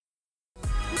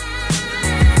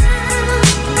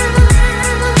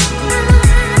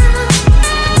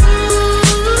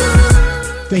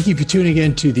Thank you for tuning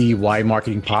in to the Why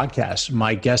Marketing Podcast.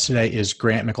 My guest today is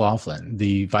Grant McLaughlin,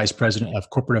 the Vice President of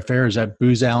Corporate Affairs at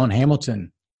Booz Allen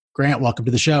Hamilton. Grant, welcome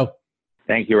to the show.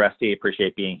 Thank you, Rusty.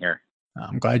 Appreciate being here.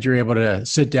 I'm glad you're able to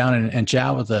sit down and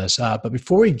chat with us. But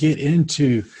before we get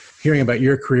into hearing about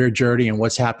your career journey and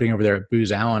what's happening over there at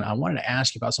Booz Allen, I wanted to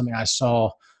ask you about something I saw.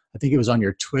 I think it was on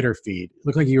your Twitter feed. It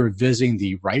looked like you were visiting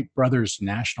the Wright Brothers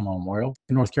National Memorial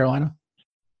in North Carolina.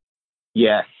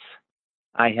 Yes.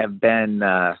 I have been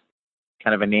kind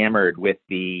of enamored with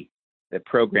the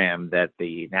program that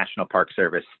the National Park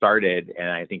Service started, and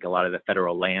I think a lot of the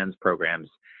federal lands programs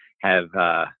have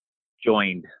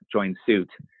joined suit.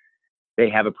 They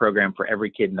have a program for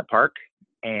every kid in the park,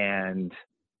 and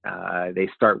they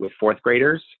start with fourth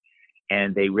graders,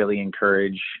 and they really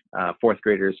encourage fourth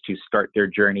graders to start their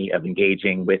journey of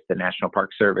engaging with the National Park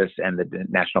Service and the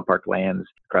National Park lands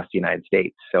across the United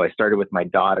States. So I started with my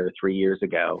daughter 3 years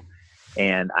ago.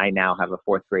 And I now have a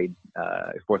fourth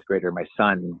grader. My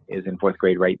son is in fourth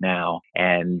grade right now,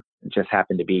 and just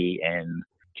happened to be in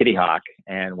Kitty Hawk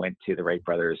and went to the Wright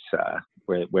Brothers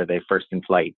where they first in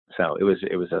flight. So it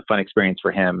was a fun experience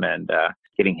for him and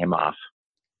getting him off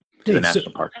to the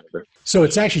National Park Service. So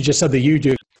it's actually just something you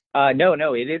do.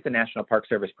 No, it is a National Park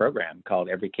Service program called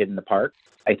Every Kid in the Park.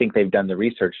 I think they've done the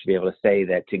research to be able to say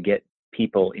that to get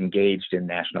people engaged in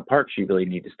national parks, you really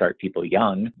need to start people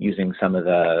young, using some of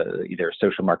the either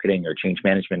social marketing or change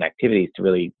management activities to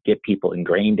really get people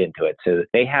ingrained into it. So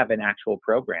they have an actual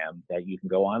program that you can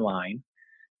go online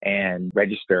and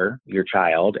register your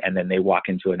child, and then they walk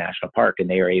into a national park, and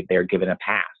they're given a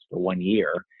pass for 1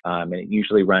 year. And it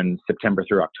usually runs September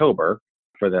through October.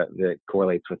 That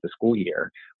correlates with the school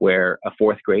year, where a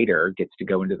fourth grader gets to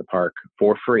go into the park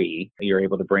for free. You're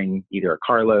able to bring either a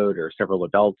carload or several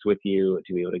adults with you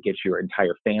to be able to get your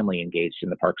entire family engaged in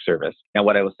the Park Service. Now,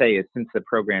 what I will say is, since the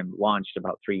program launched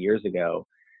about 3 years ago,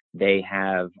 they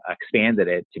have expanded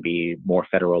it to be more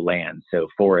federal land. So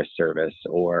Forest Service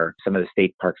or some of the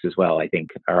state parks as well, I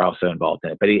think, are also involved in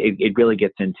it. But it really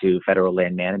gets into federal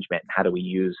land management and how do we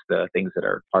use the things that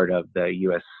are part of the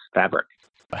U.S. fabric.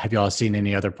 Have you all seen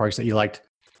any other parks that you liked?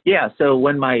 Yeah. So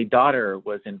when my daughter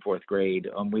was in fourth grade,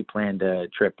 we planned a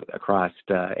trip across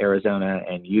Arizona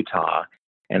and Utah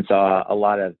and saw a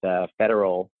lot of the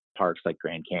federal parks like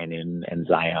Grand Canyon and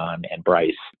Zion and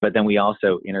Bryce. But then we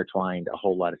also intertwined a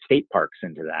whole lot of state parks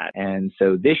into that. And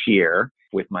so this year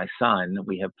with my son,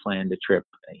 we have planned a trip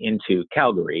into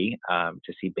Calgary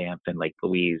to see Banff and Lake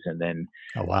Louise, and then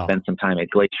spend some time at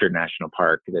Glacier National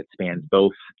Park that spans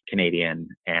both Canadian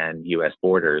and U.S.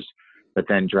 borders, but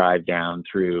then drive down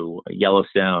through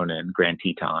Yellowstone and Grand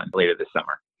Teton later this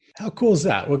summer. How cool is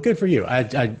that? Well, good for you. I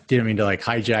didn't mean to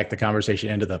hijack the conversation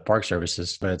into the park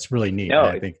services, but it's really neat. No,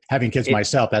 I think having kids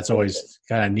myself, that's always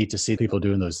kind of neat to see people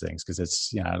doing those things, because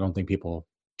it's, I don't think people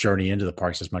journey into the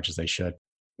parks as much as they should.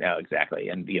 No, exactly.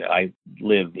 And, I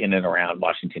live in and around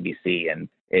Washington, D.C., and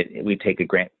we take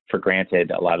for granted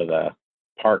a lot of the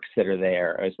parks that are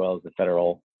there, as well as the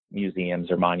federal museums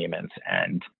or monuments.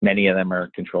 And many of them are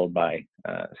controlled by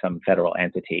some federal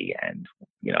entity. And,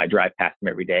 I drive past them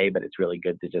every day, but it's really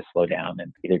good to just slow down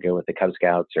and either go with the Cub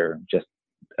Scouts or just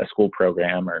a school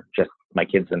program or just my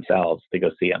kids themselves to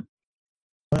go see them.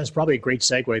 Well, that's probably a great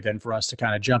segue then for us to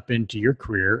kind of jump into your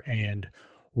career and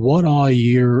what all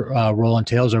your role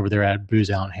entails over there at Booz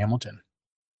Allen Hamilton.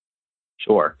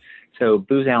 Sure. So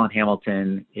Booz Allen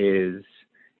Hamilton is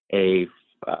a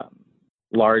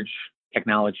large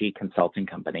technology consulting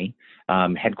company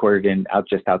headquartered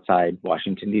just outside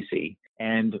Washington, D.C.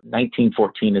 And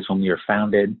 1914 is when we were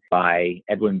founded by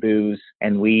Edwin Booz,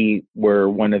 and we were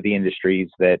one of the industries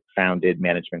that founded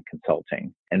management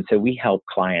consulting. And so we help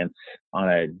clients on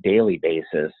a daily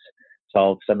basis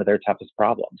solve some of their toughest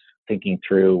problems, thinking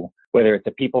through whether it's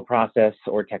a people process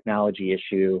or technology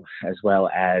issue, as well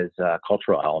as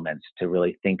cultural elements, to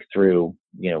really think through,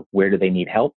 where do they need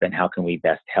help and how can we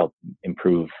best help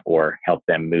improve or help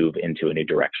them move into a new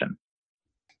direction.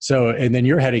 So, and then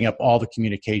you're heading up all the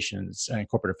communications and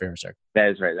corporate affairs there. That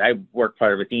is right. I work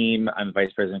part of a team. I'm the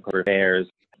vice president of corporate affairs.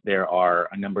 There are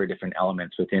a number of different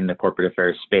elements within the corporate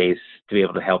affairs space to be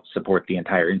able to help support the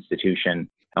entire institution.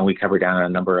 And we cover down a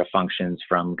number of functions,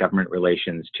 from government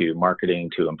relations to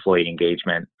marketing to employee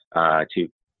engagement to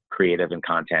creative and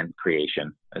content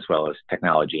creation, as well as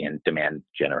technology and demand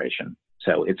generation.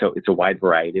 So it's a wide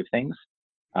variety of things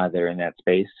that are in that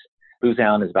space. Booz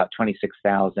Allen is about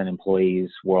 26,000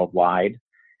 employees worldwide,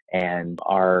 and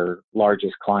our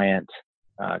largest client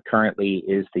currently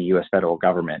is the U.S. federal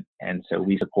government. And so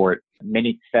we support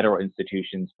many federal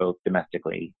institutions, both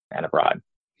domestically and abroad.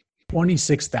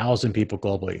 26,000 people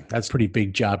globally. That's a pretty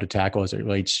big job to tackle as it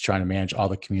relates to trying to manage all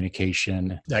the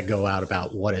communication that go out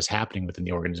about what is happening within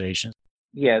the organization.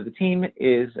 Yeah, the team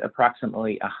is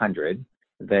approximately 100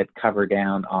 that cover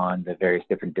down on the various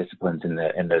different disciplines in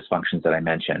those functions that I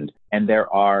mentioned. And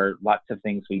there are lots of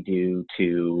things we do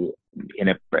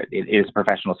it is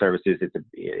professional services.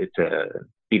 It's a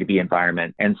B2B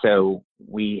environment. And so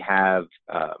we have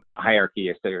a hierarchy,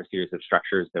 a series of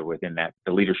structures that within that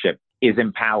the leadership is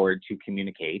empowered to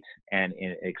communicate and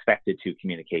expected to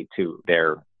communicate to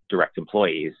their direct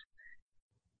employees.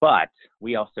 But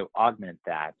we also augment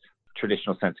that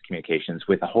traditional sense of communications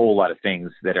with a whole lot of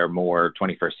things that are more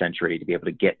 21st century to be able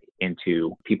to get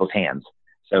into people's hands.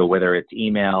 So whether it's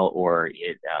email or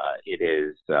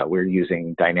we're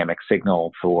using dynamic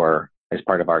signal as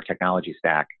part of our technology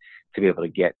stack to be able to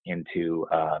get into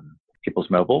people's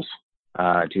mobiles,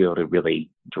 to be able to really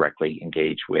directly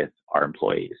engage with our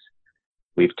employees.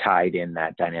 We've tied in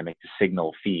that dynamic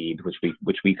signal feed,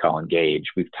 which we call Engage.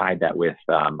 We've tied that with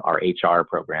our HR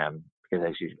program.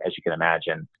 Because as you can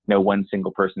imagine, no one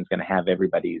single person is going to have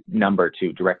everybody's number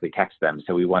to directly text them.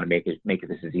 So we want to make it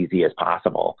this as easy as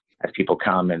possible. As people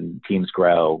come and teams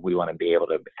grow, we want to be able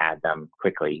to add them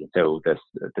quickly. So the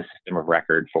system of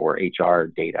record for HR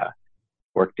data,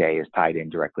 Workday, is tied in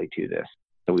directly to this.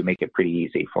 So we make it pretty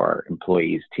easy for our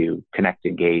employees to connect,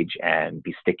 engage, and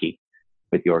be sticky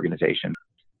with the organization.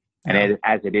 And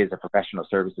as it is a professional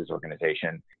services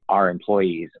organization, our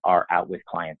employees are out with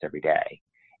clients every day.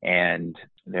 And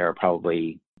there are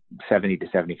probably 70 to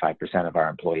 75% of our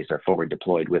employees are forward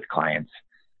deployed with clients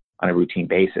on a routine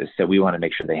basis. So we want to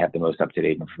make sure they have the most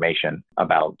up-to-date information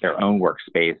about their own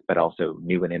workspace, but also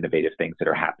new and innovative things that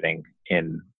are happening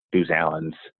in Booz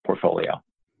Allen's portfolio.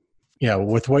 Yeah,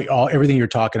 with everything you're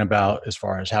talking about as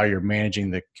far as how you're managing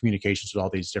the communications with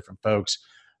all these different folks,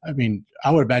 I mean,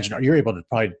 I would imagine you're able to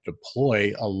probably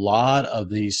deploy a lot of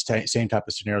these same type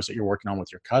of scenarios that you're working on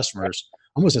with your customers,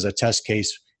 almost as a test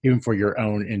case, even for your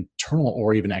own internal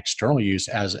or even external use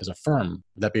as a firm.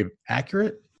 Would that be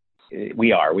accurate?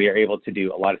 We are able to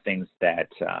do a lot of things that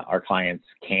our clients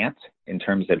can't in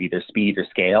terms of either speed or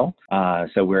scale.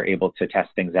 So we're able to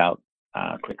test things out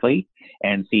quickly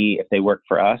and see if they work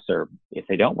for us, or if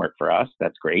they don't work for us.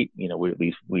 That's great. At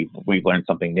least we've learned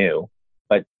something new.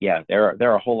 But yeah, there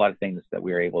are a whole lot of things that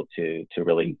we're able to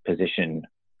really position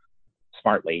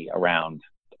smartly around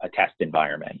a test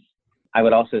environment. I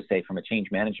would also say from a change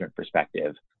management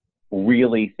perspective,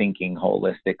 really thinking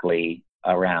holistically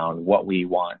around what we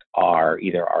want are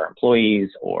either our employees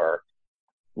or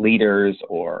leaders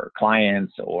or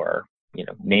clients or,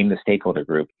 name the stakeholder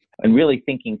group, and really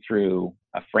thinking through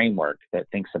a framework that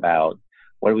thinks about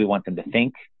what do we want them to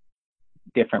think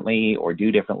differently or do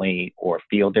differently or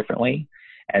feel differently,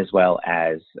 as well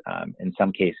as in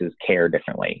some cases care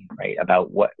differently, right?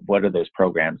 About what are those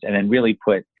programs, and then really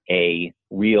put a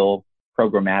real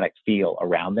programmatic feel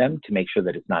around them to make sure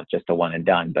that it's not just a one and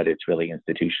done, but it's really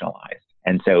institutionalized.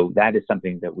 And so that is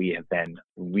something that we have been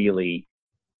really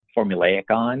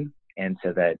formulaic on, and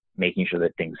so that making sure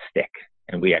that things stick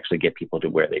and we actually get people to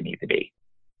where they need to be.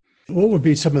 What would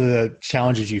be some of the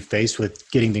challenges you face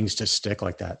with getting things to stick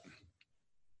like that?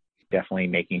 Definitely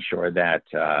making sure that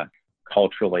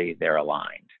culturally they're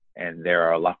aligned. And there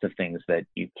are lots of things that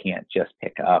you can't just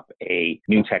pick up a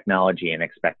new technology and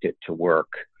expect it to work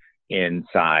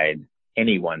inside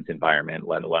anyone's environment,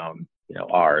 let alone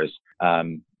ours,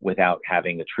 without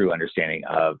having a true understanding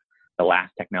of the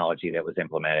last technology that was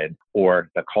implemented or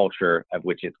the culture of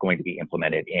which it's going to be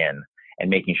implemented in, and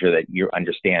making sure that you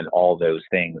understand all those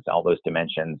things, all those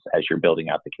dimensions as you're building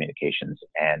out the communications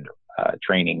and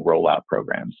training rollout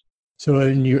programs. So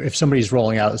if somebody's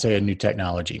rolling out, say, a new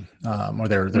technology, or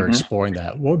they're exploring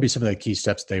that, what would be some of the key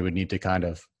steps they would need to kind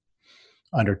of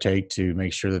undertake to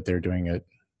make sure that they're doing it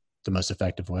the most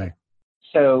effective way?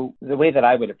 So the way that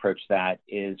I would approach that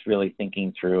is really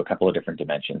thinking through a couple of different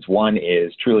dimensions. One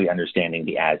is truly understanding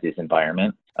the as-is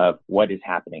environment of what is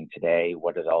happening today,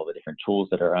 what are all the different tools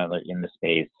that are in the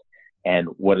space, and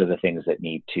what are the things that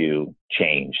need to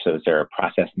change. So is there a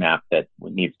process map that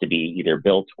needs to be either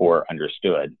built or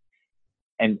understood?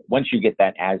 And once you get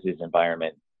that as-is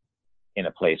environment in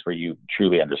a place where you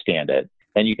truly understand it,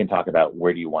 then you can talk about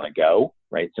where do you want to go,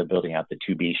 right? So building out the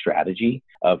to-be strategy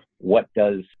of what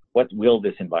will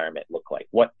this environment look like?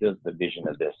 What does the vision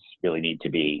of this really need to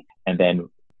be? And then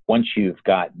once you've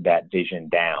got that vision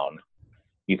down,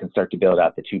 you can start to build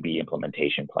out the to-be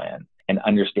implementation plan and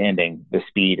understanding the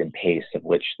speed and pace of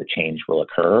which the change will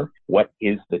occur. What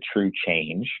is the true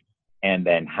change? And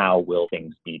then how will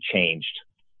things be changed,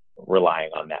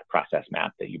 relying on that process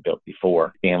map that you built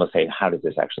before, being able to say, how does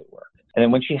this actually work? And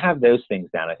then once you have those things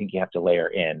down, I think you have to layer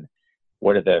in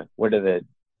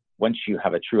once you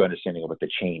have a true understanding of what the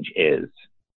change is,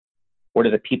 what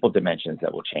are the people dimensions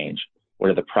that will change? What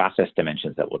are the process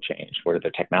dimensions that will change? What are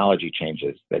the technology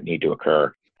changes that need to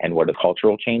occur? And what are the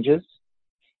cultural changes?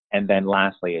 And then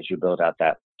lastly, as you build out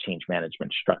that change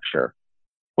management structure,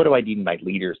 what do I need my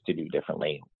leaders to do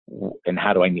differently? And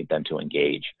how do I need them to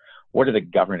engage? What are the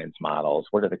governance models?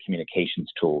 What are the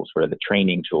communications tools? What are the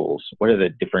training tools? What are the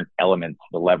different elements,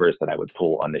 the levers that I would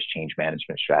pull on this change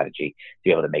management strategy to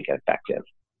be able to make it effective?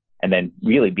 And then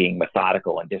really being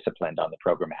methodical and disciplined on the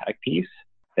programmatic piece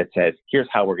that says, here's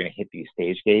how we're going to hit these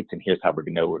stage gates, and here's how we're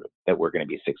going to know that we're going to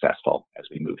be successful as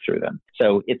we move through them.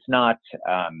 So it's not,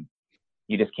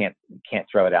 you just can't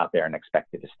throw it out there and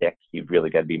expect it to stick. You've really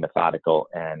got to be methodical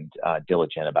and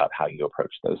diligent about how you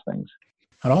approach those things.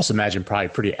 I'd also imagine probably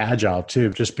pretty agile too,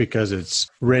 just because it's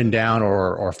written down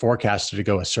or forecasted to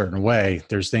go a certain way.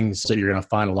 There's things that you're going to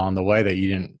find along the way that you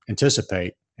didn't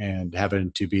anticipate, and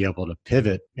having to be able to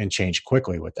pivot and change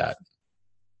quickly with that.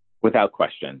 Without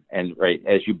question. And right,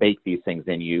 as you bake these things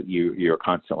in, you're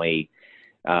constantly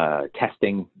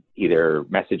testing either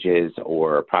messages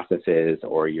or processes,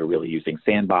 or you're really using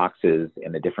sandboxes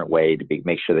in a different way to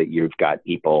make sure that you've got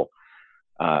people,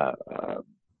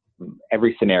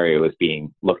 every scenario is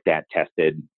being looked at,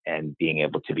 tested, and being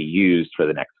able to be used for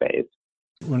the next phase.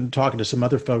 When talking to some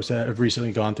other folks that have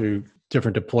recently gone through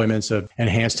different deployments of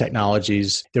enhanced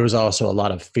technologies, there was also a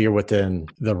lot of fear within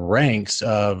the ranks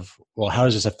of, well, how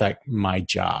does this affect my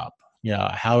job?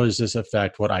 How does this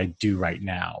affect what I do right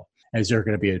now? Is there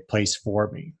going to be a place for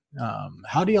me?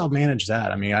 How do y'all manage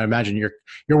that? I mean, I imagine you're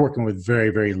working with very,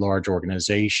 very large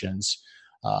organizations.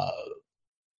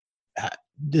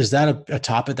 Is that a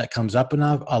topic that comes up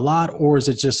a lot, or is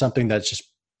it just something that's just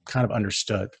kind of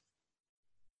understood?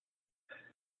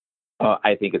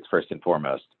 I think it's first and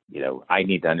foremost, I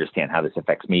need to understand how this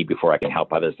affects me before I can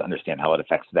help others understand how it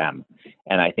affects them.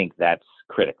 And I think that's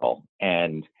critical.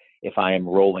 And if I am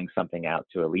rolling something out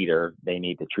to a leader, they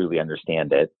need to truly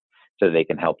understand it so they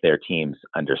can help their teams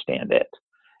understand it.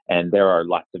 And there are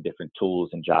lots of different tools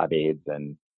and job aids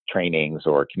and trainings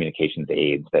or communications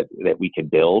aids that we can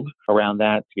build around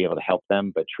that to be able to help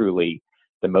them. But truly,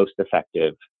 the most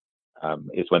effective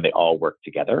is when they all work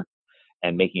together,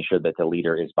 and making sure that the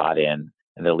leader is bought in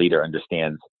and the leader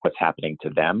understands what's happening to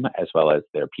them as well as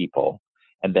their people,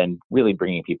 and then really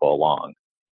bringing people along.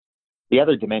 The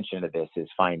other dimension of this is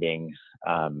finding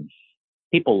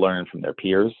people learn from their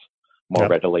peers more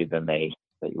readily than they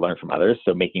learn from others.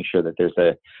 So making sure that there's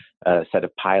a set of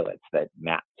pilots that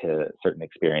map to certain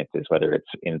experiences, whether it's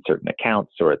in certain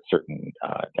accounts or it's certain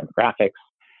demographics,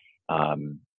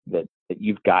 that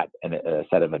you've got a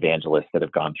set of evangelists that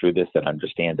have gone through this, that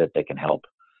understand it, that can help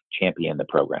champion the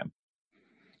program.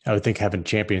 I would think having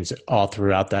champions all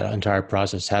throughout that entire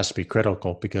process has to be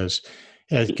critical, because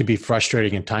it can be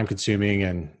frustrating and time consuming.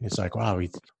 And it's like, wow, we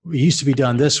used to be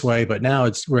done this way, but now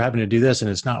we're having to do this,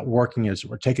 and it's not working.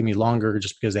 We're taking me longer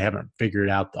just because they haven't figured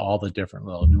out all the different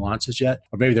little nuances yet,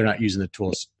 or maybe they're not using the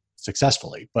tools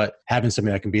successfully. But having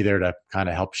somebody that can be there to kind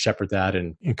of help shepherd that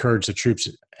and encourage the troops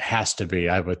has to be,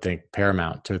 I would think,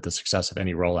 paramount to the success of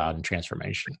any rollout and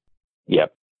transformation.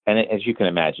 Yep. And as you can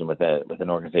imagine, with an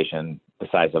organization the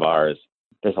size of ours,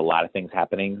 there's a lot of things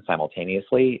happening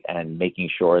simultaneously, and making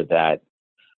sure that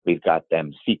we've got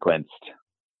them sequenced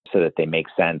so that they make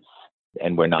sense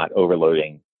and we're not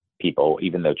overloading people,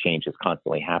 even though change is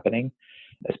constantly happening.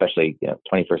 Especially,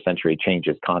 21st century change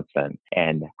is constant.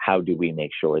 And how do we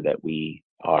make sure that we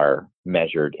are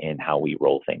measured in how we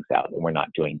roll things out, and we're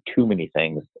not doing too many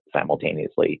things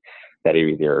simultaneously that are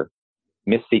either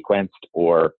missequenced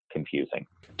or confusing?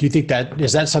 Do you think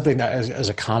is that something that is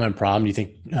a common problem? Do you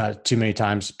think too many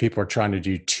times people are trying to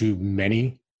do too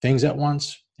many things at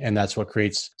once, and that's what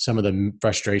creates some of the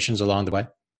frustrations along the way?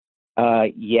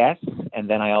 Yes. And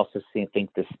then I also think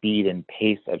the speed and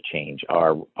pace of change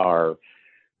are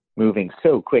moving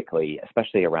so quickly,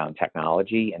 especially around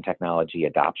technology and technology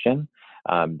adoption.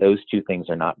 Those two things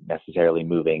are not necessarily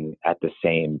moving at the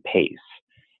same pace.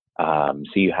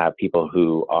 So you have people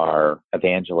who are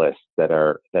evangelists that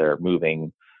are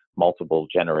moving multiple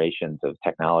generations of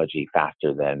technology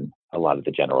faster than a lot of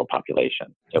the general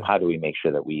population. So how do we make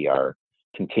sure that we are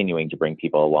continuing to bring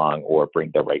people along, or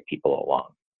bring the right people along?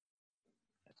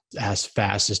 As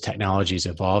fast as technology is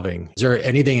evolving, is there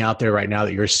anything out there right now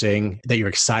that you're seeing that you're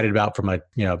excited about from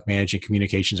managing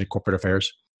communications and corporate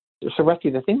affairs? So Rusty,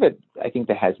 the thing that I think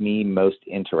that has me most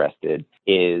interested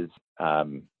is,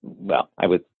 I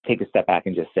would take a step back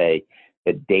and just say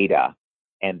that data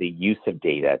and the use of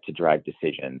data to drive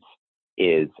decisions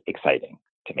is exciting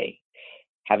to me.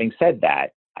 Having said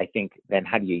that, I think then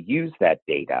how do you use that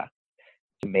data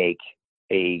to make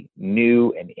a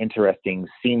new and interesting,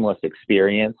 seamless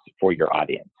experience for your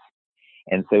audience?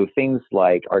 And so things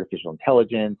like artificial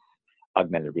intelligence,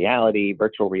 augmented reality,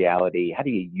 virtual reality, how do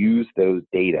you use those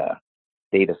data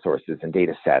sources and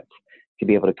data sets to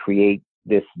be able to create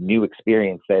this new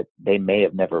experience that they may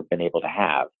have never been able to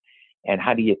have? And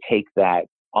how do you take that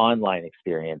online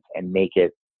experience and make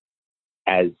it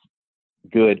as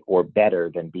good or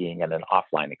better than being in an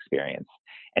offline experience,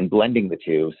 and blending the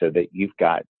two so that you've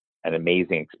got an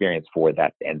amazing experience for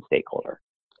that end stakeholder?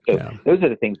 So those are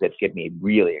the things that get me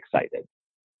really excited.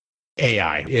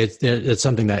 AI, it's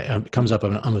something that comes up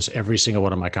in almost every single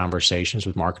one of my conversations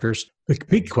with marketers. The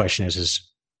big question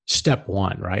is step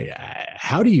one, right?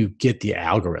 How do you get the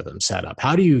algorithm set up?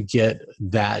 How do you get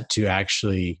that to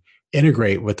actually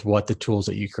integrate with what the tools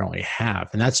that you currently have?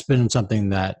 And that's been something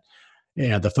that,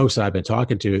 the folks that I've been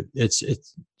talking to, it's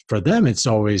for them, it's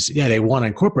always, they want to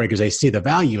incorporate because they see the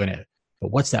value in it.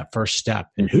 But what's that first step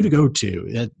and who to go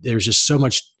to? There's just so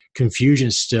much confusion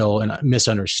still and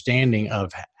misunderstanding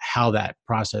of how that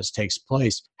process takes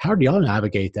place. How do y'all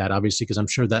navigate that? Obviously, because I'm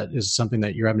sure that is something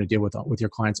that you're having to deal with your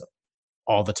clients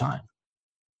all the time.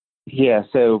 Yeah.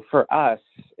 So for us,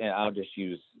 and I'll just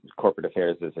use corporate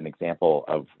affairs as an example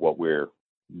of what we're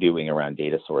doing around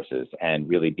data sources and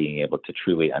really being able to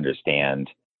truly understand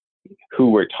who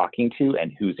we're talking to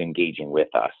and who's engaging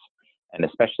with us. And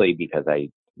especially because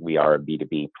we are a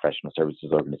B2B professional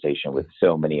services organization with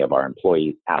so many of our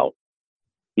employees out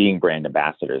being brand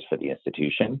ambassadors for the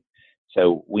institution.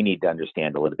 So we need to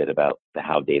understand a little bit about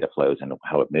how data flows and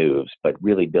how it moves, but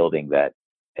really building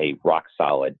a rock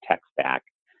solid tech stack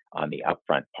on the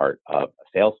upfront part of a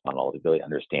sales funnel to really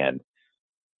understand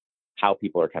how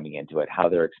people are coming into it, how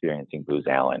they're experiencing Booz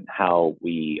Allen, how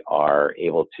we are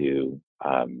able to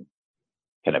kind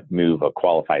of move a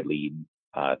qualified lead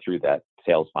through that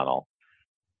sales funnel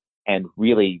and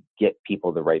really get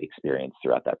people the right experience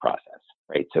throughout that process,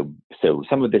 right? So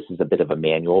some of this is a bit of a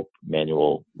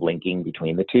manual linking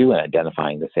between the two and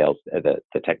identifying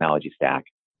the technology stack,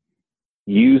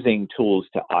 using tools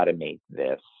to automate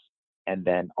this, and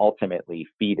then ultimately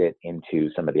feed it into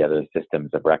some of the other systems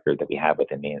of record that we have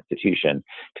within the institution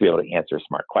to be able to answer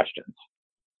smart questions.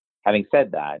 Having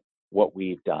said that, what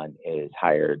we've done is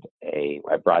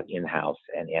I brought in-house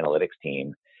an analytics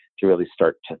team to really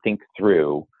start to think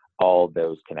through all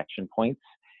those connection points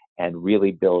and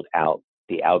really build out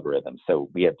the algorithm. So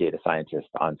we have data scientists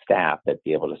on staff that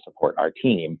be able to support our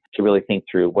team to really think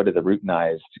through what are the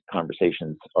routinized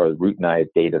conversations or routinized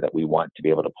data that we want to be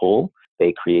able to pull.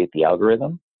 They create the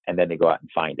algorithm and then they go out and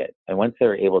find it. And once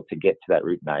they're able to get to that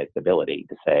routinized ability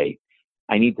to say,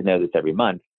 I need to know this every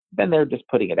month, then they're just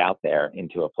putting it out there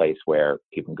into a place where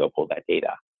people can go pull that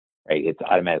data, right? It's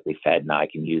automatically fed. Now I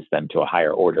can use them to a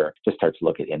higher order to start to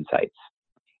look at insights.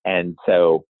 And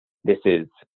so this is,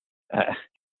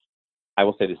 I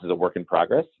will say this is a work in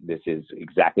progress. This is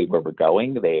exactly where we're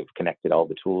going. They've connected all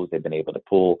the tools. They've been able to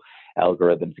pull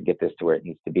algorithms and get this to where it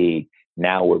needs to be.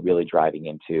 Now we're really driving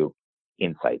into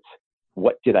insights.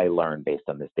 What did I learn based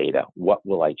on this data? What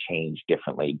will I change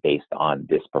differently based on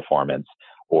this performance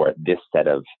or this set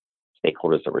of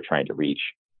stakeholders that we're trying to reach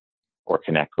or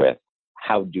connect with?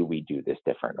 How do we do this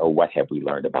different? Or what have we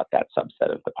learned about that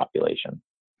subset of the population?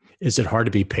 Is it hard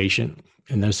to be patient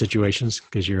in those situations?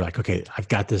 Because you're like, okay, I've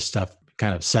got this stuff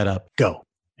kind of set up, go.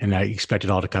 And I expect it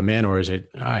all to come in, or is it,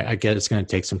 I get it's going to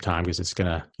take some time because it's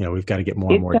going to, we've got to get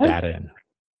more and more data in.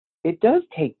 It does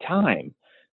take time,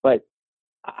 but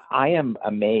I am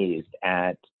amazed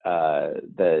at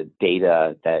the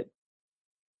data that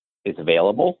is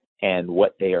available and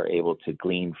what they are able to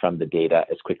glean from the data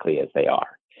as quickly as they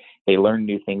are. They learn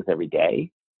new things every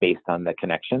day based on the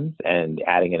connections and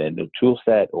adding in a new tool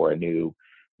set or a new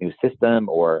system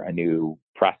or a new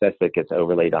process that gets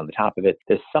overlaid on the top of it.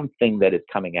 There's something that is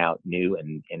coming out new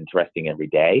and interesting every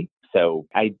day. So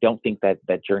I don't think that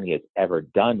journey is ever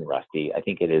done, Rusty. I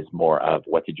think it is more of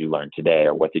what did you learn today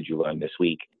or what did you learn this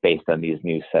week based on these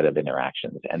new set of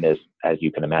interactions. And there's, as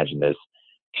you can imagine, there's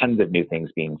tons of new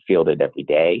things being fielded every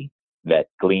day that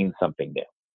glean something new.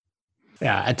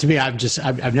 Yeah, and to me,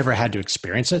 I've never had to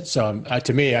experience it. So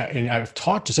to me, and I've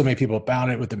talked to so many people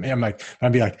about it with them.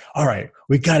 I'd be like, all right,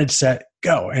 we got it set,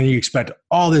 go. And you expect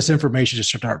all this information to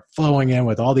start flowing in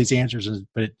with all these answers.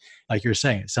 But like you're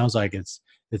saying, it sounds like it's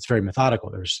very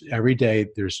methodical. Every day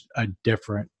there's a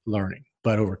different learning.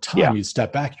 But over time, you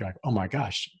step back, you're like, oh my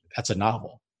gosh, that's a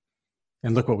novel.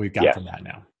 And look what we've got from that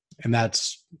now. And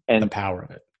that's the power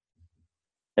of it.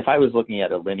 If I was looking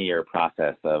at a linear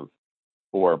process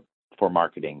or before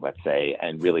marketing, let's say,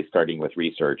 and really starting with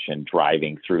research and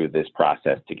driving through this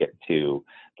process to get to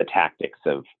the tactics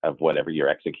of whatever your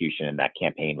execution in that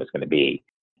campaign was going to be.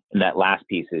 And that last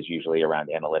piece is usually around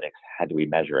analytics. How do we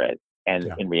measure it?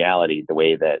 And in reality, the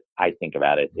way that I think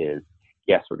about it is,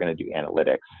 yes, we're going to do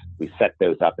analytics. We set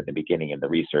those up at the beginning of the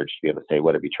research to be able to say,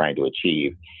 what are we trying to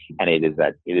achieve? And it is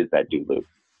that do loop.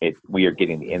 We are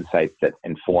getting the insights that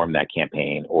inform that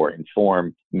campaign or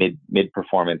inform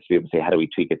mid-performance to be able to say, how do we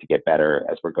tweak it to get better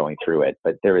as we're going through it?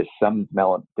 But there is some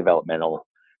developmental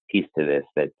piece to this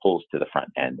that pulls to the front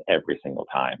end every single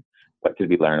time. What did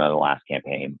we learn on the last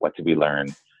campaign? What did we learn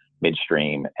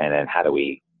midstream? And then how do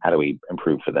we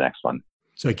improve for the next one?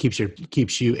 So it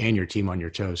keeps you and your team on your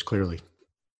toes, clearly.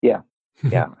 Yeah.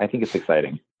 I think it's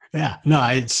exciting. Yeah, no,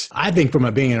 I think from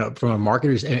a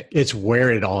marketer, it's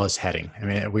where it all is heading. I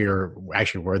mean,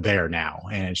 we're there now,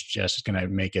 and it's just going to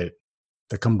make it,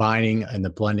 the combining and the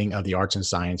blending of the arts and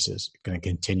sciences going to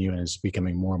continue, and it's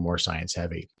becoming more and more science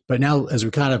heavy. But now, as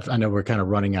I know we're kind of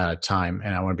running out of time,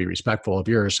 and I want to be respectful of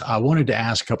yours. I wanted to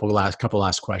ask a couple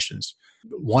last questions.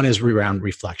 One is around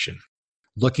reflection.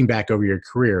 Looking back over your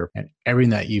career and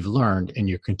everything that you've learned and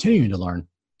you're continuing to learn,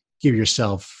 give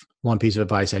yourself one piece of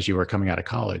advice as you were coming out of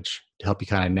college to help you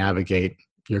kind of navigate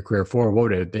your career forward. What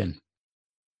would it have been?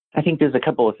 I think there's a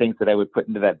couple of things that I would put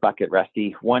into that bucket,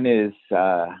 Rusty. One is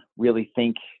really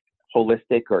think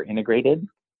holistic or integrated.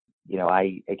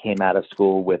 I came out of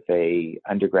school with a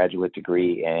undergraduate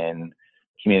degree in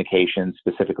communications,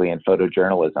 specifically in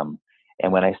photojournalism.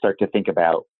 And when I start to think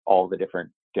about all the different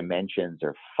dimensions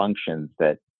or functions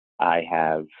that I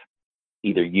have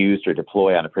either used or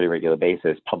deploy on a pretty regular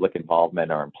basis, public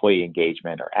involvement or employee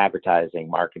engagement or advertising,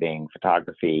 marketing,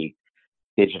 photography,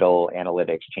 digital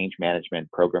analytics, change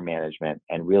management, program management,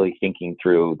 and really thinking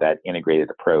through that integrated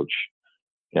approach.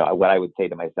 What I would say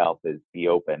to myself is be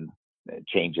open.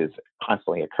 Change is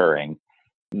constantly occurring.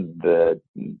 The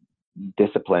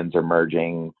disciplines are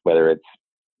merging, whether it's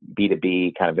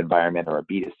B2B kind of environment or a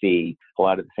B2C, a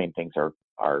lot of the same things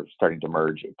are starting to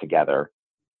merge together.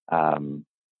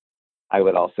 I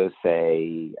would also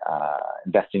say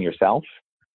invest in yourself,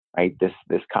 right?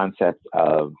 This concept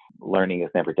of learning is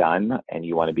never done, and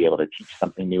you want to be able to teach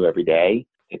something new every day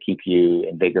to keep you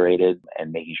invigorated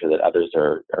and making sure that others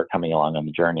are coming along on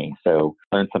the journey. So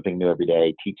learn something new every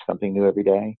day, teach something new every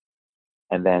day.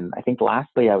 And then I think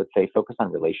lastly, I would say focus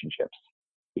on relationships,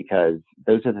 because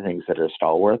those are the things that are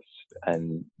stalwarts,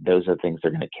 and those are the things that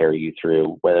are going to carry you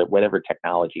through whatever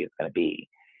technology it's going to be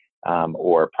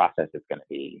or process it's going to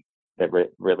be. That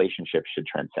relationships should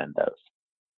transcend those.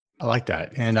 I like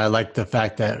that. And I like the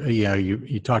fact that,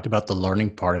 you talked about the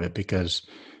learning part of it, because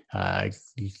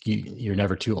you're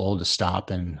never too old to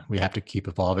stop, and we have to keep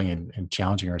evolving and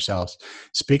challenging ourselves.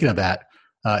 Speaking of that,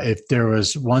 if there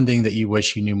was one thing that you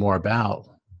wish you knew more about,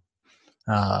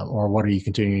 or what are you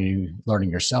continuing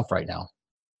learning yourself right now?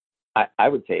 I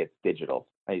would say it's digital.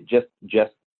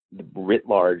 Just writ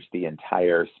large, the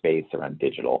entire space around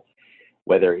digital,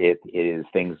 whether it is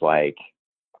things like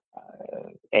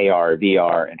AR,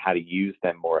 VR, and how to use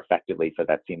them more effectively for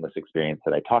that seamless experience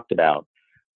that I talked about,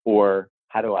 or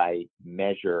how do I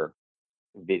measure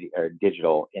video or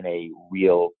digital in a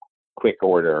real quick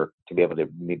order to be able to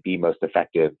be most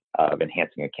effective of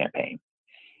enhancing a campaign.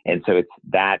 And so it's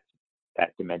that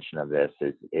dimension of this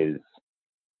is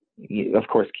of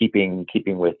course keeping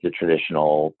with the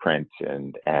traditional print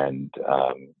and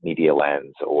media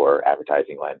lens or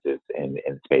advertising lenses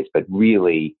in space, but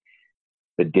really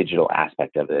the digital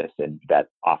aspect of this and that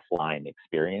offline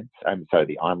experience,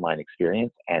 the online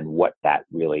experience, and what that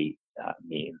really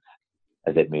means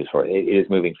as it moves forward. It is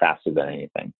moving faster than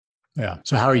anything. Yeah.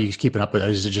 So how are you keeping up with it?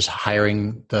 Is it just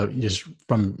hiring the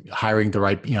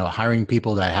right, hiring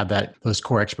people that have those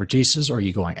core expertises, or are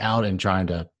you going out and trying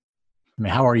to,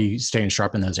 how are you staying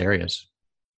sharp in those areas?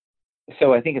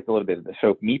 So I think it's a little bit of this.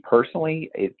 So me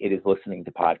personally, it is listening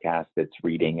to podcasts, it's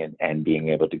reading and being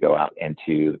able to go out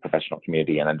into the professional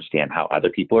community and understand how other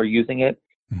people are using it,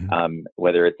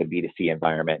 whether it's a B2C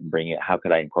environment and bring it, how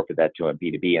could I incorporate that to a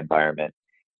B2B environment?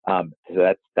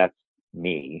 So that's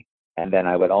me. And then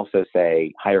I would also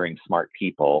say hiring smart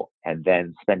people and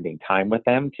then spending time with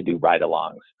them to do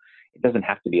ride-alongs. It doesn't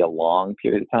have to be a long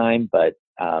period of time, but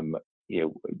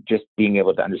just being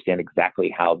able to understand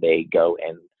exactly how they go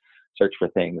and search for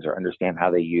things, or understand how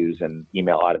they use an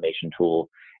email automation tool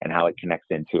and how it connects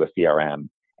into a CRM,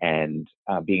 and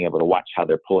being able to watch how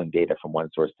they're pulling data from one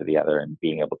source to the other and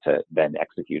being able to then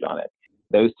execute on it.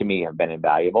 Those to me have been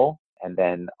invaluable. And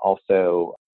then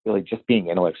also really just being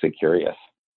intellectually curious.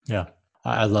 Yeah.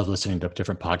 I love listening to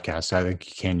different podcasts. I think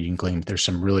you can glean. There's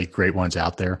some really great ones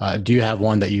out there. Do you have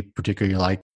one that you particularly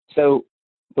like? So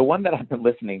the one that I've been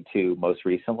listening to most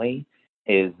recently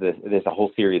is there's a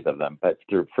whole series of them, but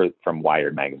from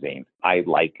Wired magazine. I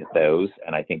like those,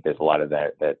 and I think there's a lot of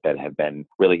that have been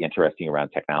really interesting around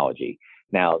technology.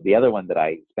 Now, the other one that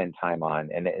I spend time on,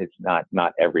 and it's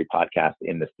not every podcast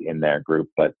in their group,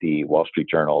 but the Wall Street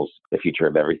Journal's The Future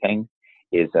of Everything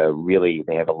is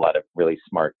they have a lot of really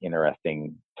smart,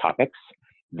 interesting topics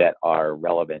that are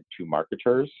relevant to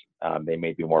marketers. They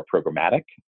may be more programmatic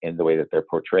in the way that they're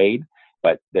portrayed,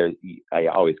 but I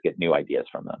always get new ideas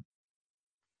from them.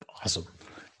 Awesome.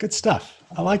 Good stuff.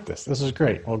 I like this. This is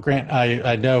great. Well, Grant,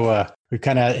 I know we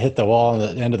kind of hit the wall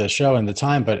at the end of the show and the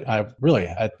time, but I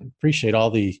appreciate all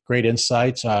the great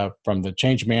insights from the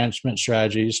change management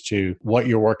strategies to what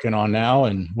you're working on now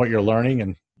and what you're learning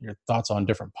and your thoughts on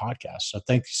different podcasts. So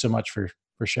thank you so much for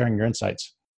sharing your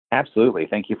insights. Absolutely.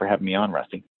 Thank you for having me on,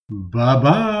 Rusty.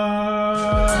 Bye-bye.